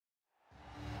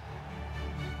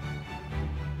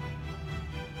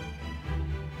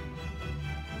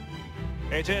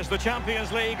It is the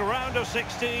Champions League round of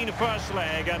 16 first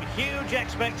leg, and huge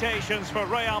expectations for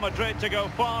Real Madrid to go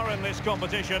far in this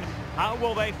competition. How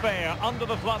will they fare under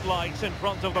the floodlights in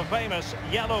front of the famous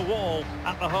yellow wall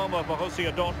at the home of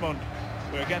Borussia Dortmund?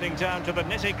 We're getting down to the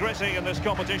nitty-gritty in this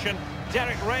competition.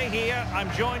 Derek Ray here.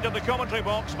 I'm joined in the commentary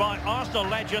box by Arsenal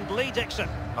legend Lee Dixon.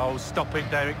 Oh, stop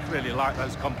it, Derek. Really like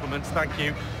those compliments. Thank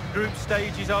you. Group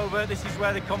stage is over. This is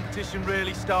where the competition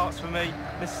really starts for me.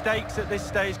 Mistakes at this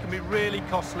stage can be really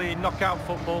costly in knockout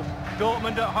football.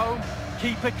 Dortmund at home,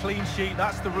 keep a clean sheet.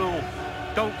 That's the rule.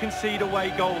 Don't concede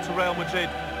away goal to Real Madrid.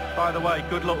 By the way,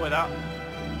 good luck with that.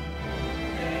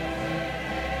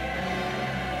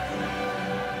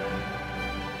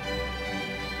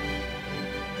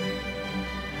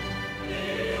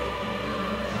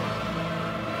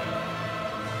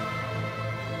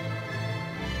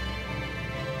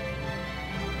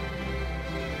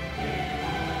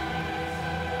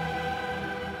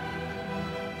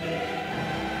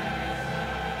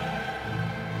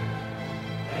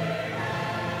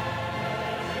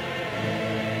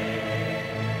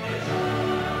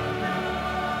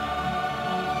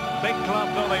 Big club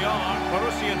though they are,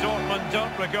 Borussia Dortmund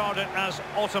don't regard it as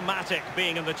automatic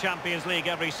being in the Champions League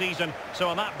every season. So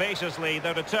on that basis, Lee,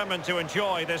 they're determined to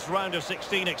enjoy this round of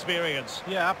 16 experience.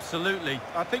 Yeah, absolutely.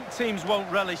 I think teams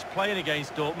won't relish playing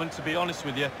against Dortmund, to be honest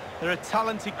with you. They're a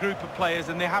talented group of players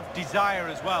and they have desire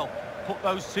as well. Put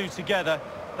those two together,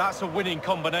 that's a winning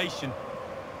combination.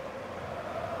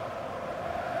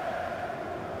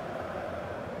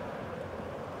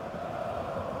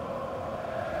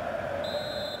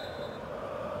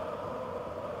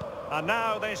 And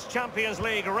now this Champions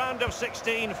League round of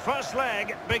 16 first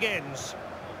leg begins.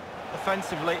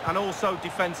 Offensively and also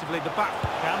defensively, the back.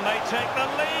 Can they take the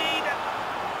lead?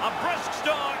 A brisk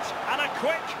start and a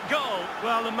quick goal.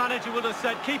 Well, the manager would have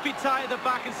said, keep it tight at the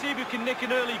back and see if you can nick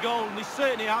an early goal, and they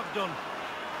certainly have done.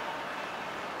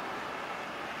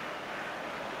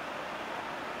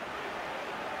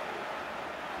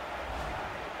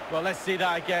 Well, let's see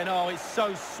that again. Oh, it's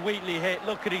so sweetly hit.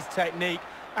 Look at his technique.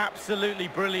 Absolutely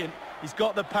brilliant. He's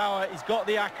got the power, he's got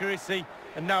the accuracy,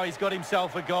 and now he's got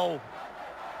himself a goal.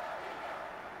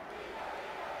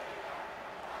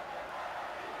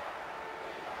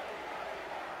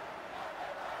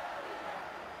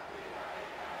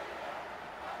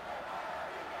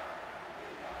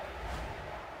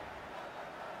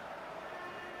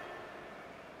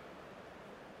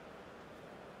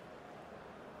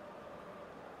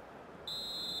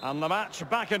 And the match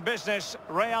back in business,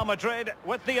 Real Madrid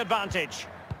with the advantage.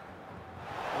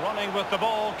 Running with the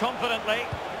ball confidently.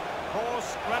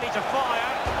 Course ready to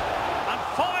fire. And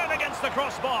fired against the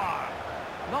crossbar.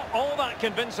 Not all that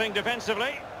convincing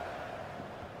defensively.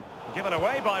 Given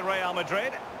away by Real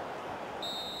Madrid.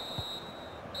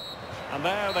 And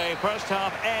there the first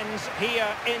half ends here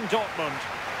in Dortmund.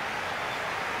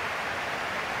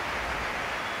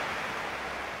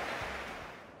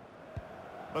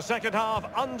 The second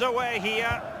half underway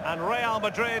here, and Real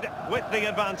Madrid with the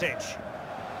advantage.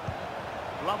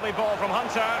 Lovely ball from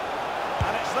Hunter,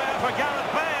 and it's there for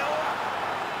Gareth Bale.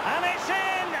 And it's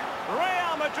in!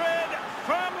 Real Madrid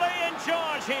firmly in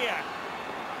charge here.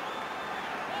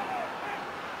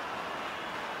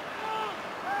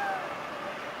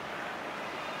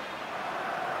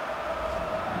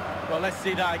 Well, let's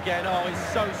see that again. Oh,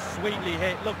 it's so sweetly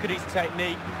hit. Look at his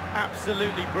technique.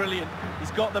 Absolutely brilliant.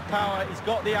 He's got the power, he's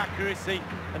got the accuracy,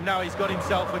 and now he's got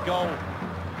himself a goal.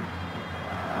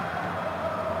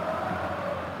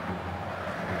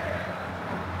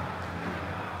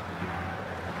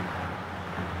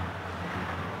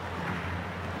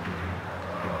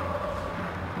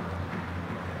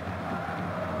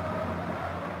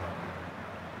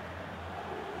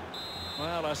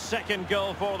 Well, a second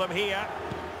goal for them here.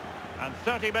 And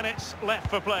 30 minutes left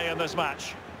for play in this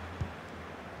match.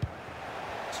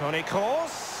 Toni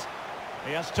Kroos.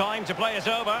 He has time to play it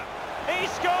over. He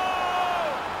scored!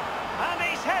 And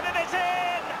he's headed it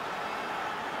in!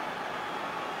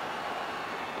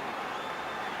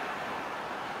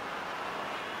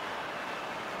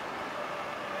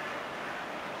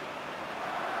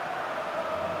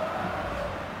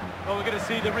 Well, we're going to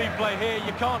see the replay here.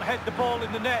 You can't head the ball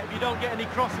in the net if you don't get any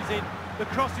crosses in. The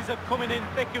crosses are coming in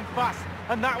thick and fast,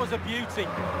 and that was a beauty.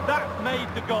 That made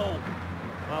the goal.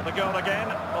 Well, the goal again,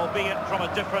 albeit from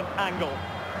a different angle.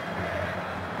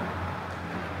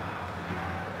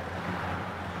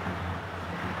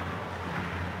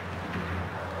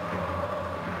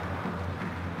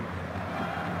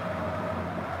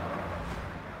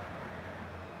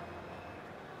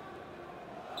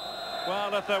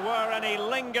 Well, if there were any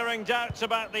lingering doubts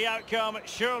about the outcome,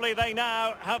 surely they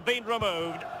now have been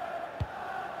removed.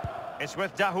 It's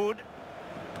with Dahoud.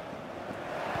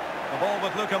 The ball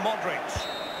with Luka Modric.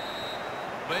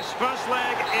 This first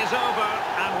leg is over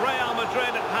and Real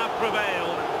Madrid have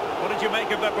prevailed. What did you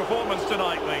make of their performance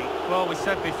tonight, Lee? Well, we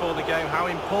said before the game how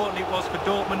important it was for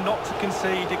Dortmund not to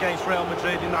concede against Real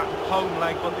Madrid in that home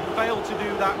leg, but they failed to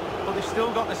do that. But they've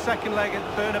still got the second leg at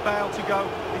Bernabeu to go.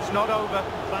 It's not over.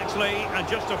 Thanks, Lee. And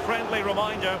just a friendly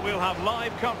reminder, we'll have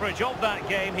live coverage of that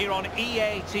game here on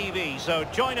EA TV, so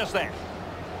join us then.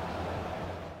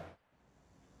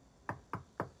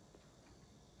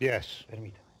 Yes.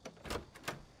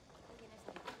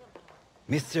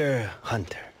 Mr.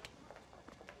 Hunter.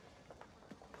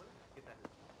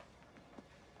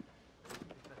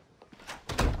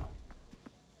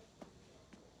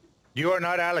 You are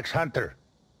not Alex Hunter.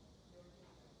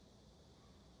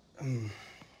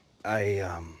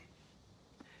 I'll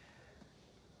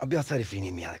be outside if you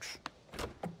need me, Alex.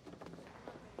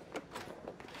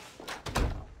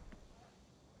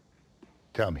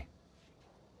 Tell me.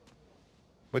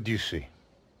 What do you see?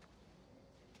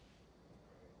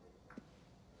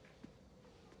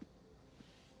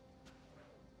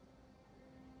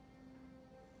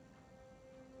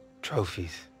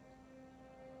 Trophies.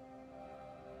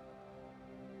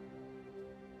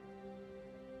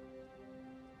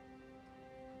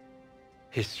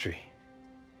 History.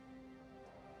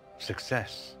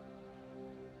 Success.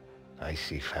 I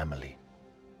see family.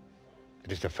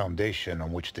 It is the foundation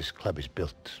on which this club is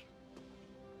built.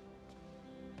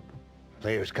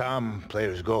 Players come,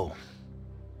 players go.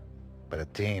 But a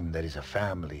team that is a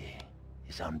family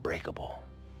is unbreakable.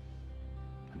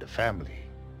 And a family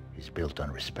is built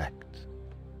on respect.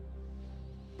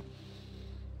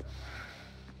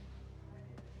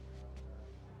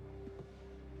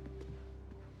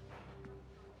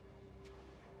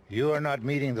 You are not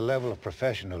meeting the level of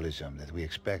professionalism that we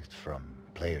expect from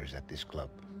players at this club,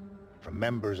 from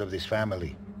members of this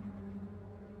family.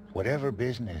 Whatever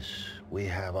business we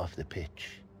have off the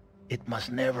pitch, it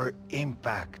must never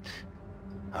impact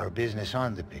our business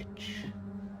on the pitch.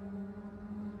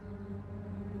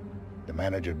 The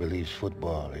manager believes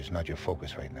football is not your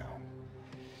focus right now.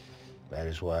 That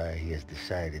is why he has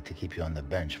decided to keep you on the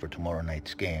bench for tomorrow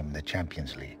night's game, the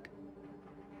Champions League.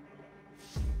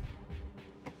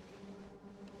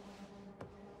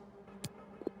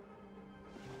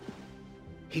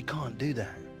 He can't do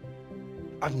that.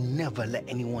 I've never let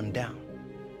anyone down.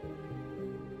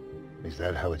 Is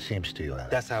that how it seems to you, Alex?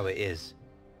 That's how it is.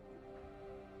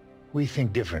 We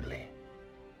think differently.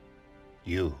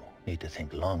 You need to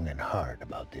think long and hard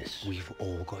about this. We've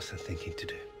all got some thinking to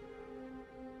do.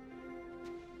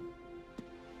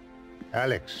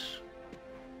 Alex,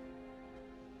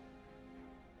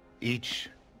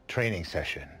 each training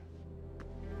session,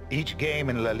 each game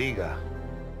in La Liga,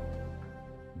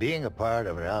 being a part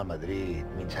of Real Madrid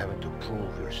means having to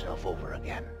prove yourself over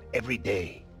again, every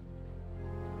day.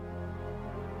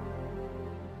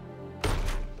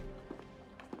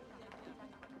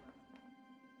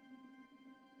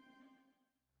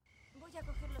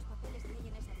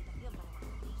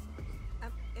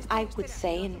 I would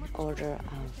say in order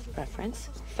of preference,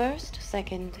 first,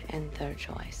 second, and third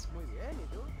choice.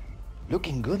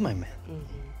 Looking good, my man.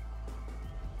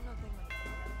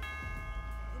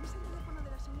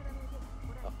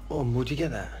 Oh, where'd you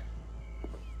get that?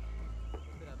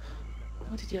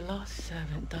 What did your last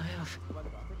servant die of?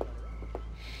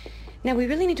 Now, we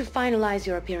really need to finalize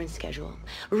your appearance schedule.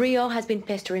 Rio has been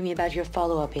pestering me about your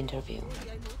follow-up interview.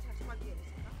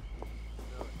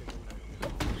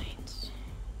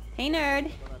 Hey,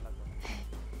 nerd.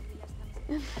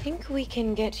 I think we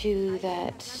can get you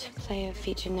that player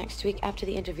feature next week after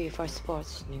the interview for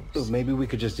Sports News. Oh, maybe we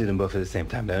could just do them both at the same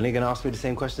time. They're only going to ask me the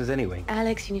same questions anyway.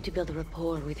 Alex, you need to build a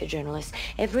rapport with your journalists.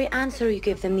 Every answer you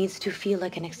give them needs to feel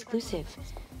like an exclusive.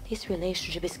 This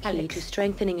relationship is key to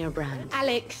strengthening your brand.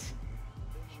 Alex,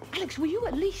 will you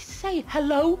at least say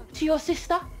hello to your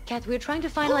sister? Kat, we're trying to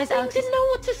finalize Alex didn't know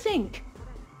what to think.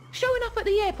 Showing up at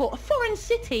the airport, a foreign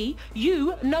city,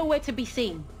 you nowhere to be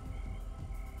seen.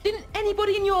 Didn't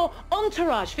anybody in your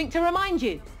entourage think to remind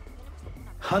you?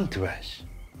 Entourage?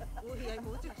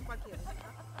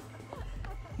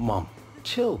 Mom,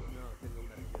 chill.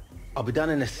 I'll be done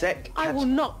in a sec. I will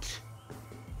not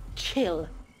chill.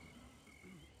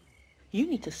 You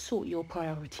need to sort your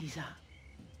priorities out.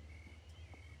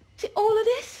 See, all of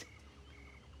this?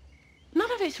 None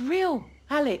of it's real,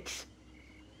 Alex.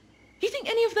 You think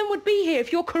any of them would be here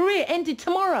if your career ended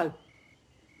tomorrow?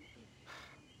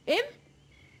 Him?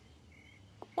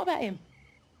 What about him?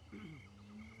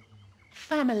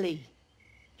 Family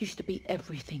used to be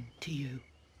everything to you.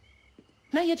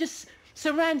 Now you're just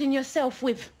surrounding yourself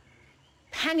with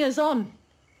hangers-on.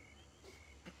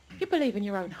 You believe in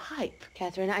your own hype.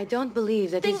 Catherine, I don't believe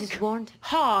that this is warranted.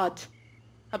 Hard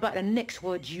about the next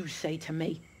words you say to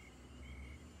me.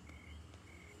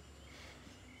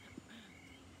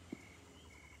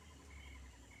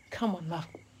 Come on, love.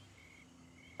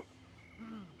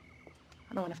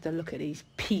 I don't want to have to look at these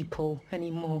people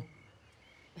anymore.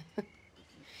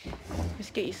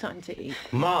 Let's get you something to eat.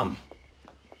 Mom!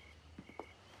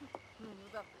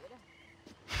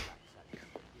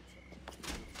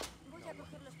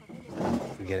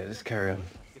 Forget it, let's carry on.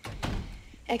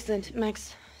 Excellent.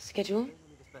 Max, schedule?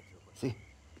 See?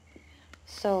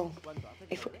 So,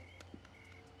 if we...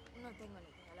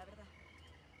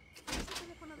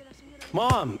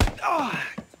 Mom! Oh!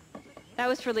 That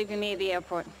was for leaving me at the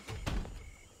airport.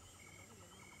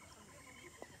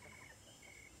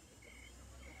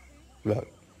 Look.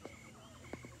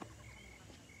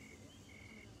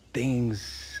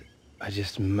 Things are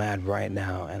just mad right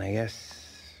now, and I guess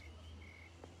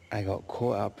I got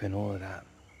caught up in all of that.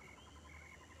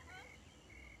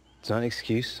 It's not an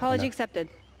excuse. Apology accepted.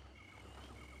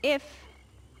 If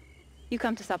you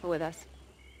come to supper with us.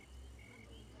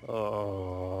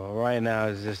 Oh, right now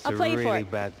is just I'll a play you for really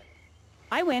it. bad...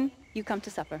 I win, you come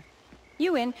to supper.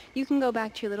 You win, you can go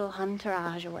back to your little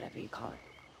entourage or whatever you call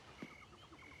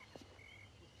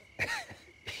it.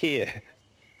 Here.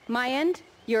 My end,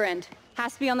 your end.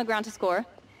 Has to be on the ground to score.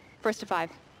 First to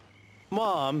 5.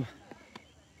 Mom!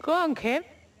 Go on, kid.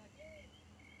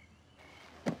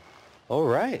 All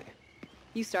right.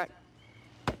 You start.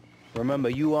 Remember,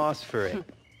 you asked for it.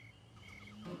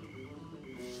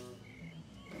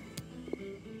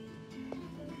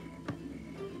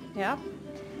 Yeah.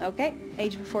 Okay.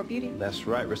 Age before beauty. That's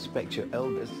right, respect your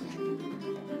elders.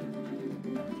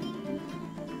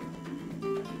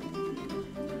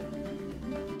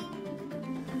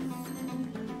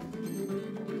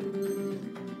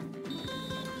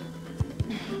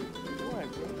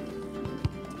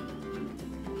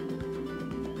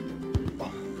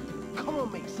 Come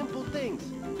on, mate. Simple things.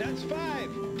 That's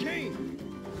 5. Game.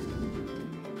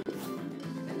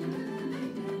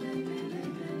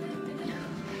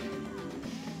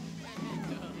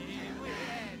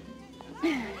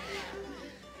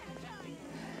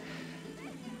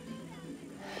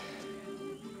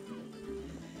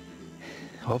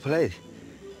 Well played.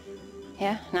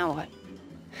 Yeah, now what?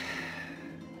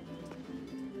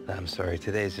 I'm sorry,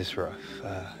 today's just rough.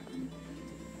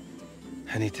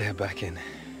 I need to head back in.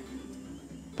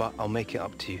 But I'll make it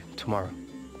up to you tomorrow.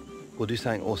 We'll do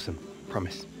something awesome,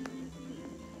 promise.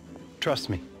 Trust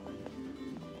me.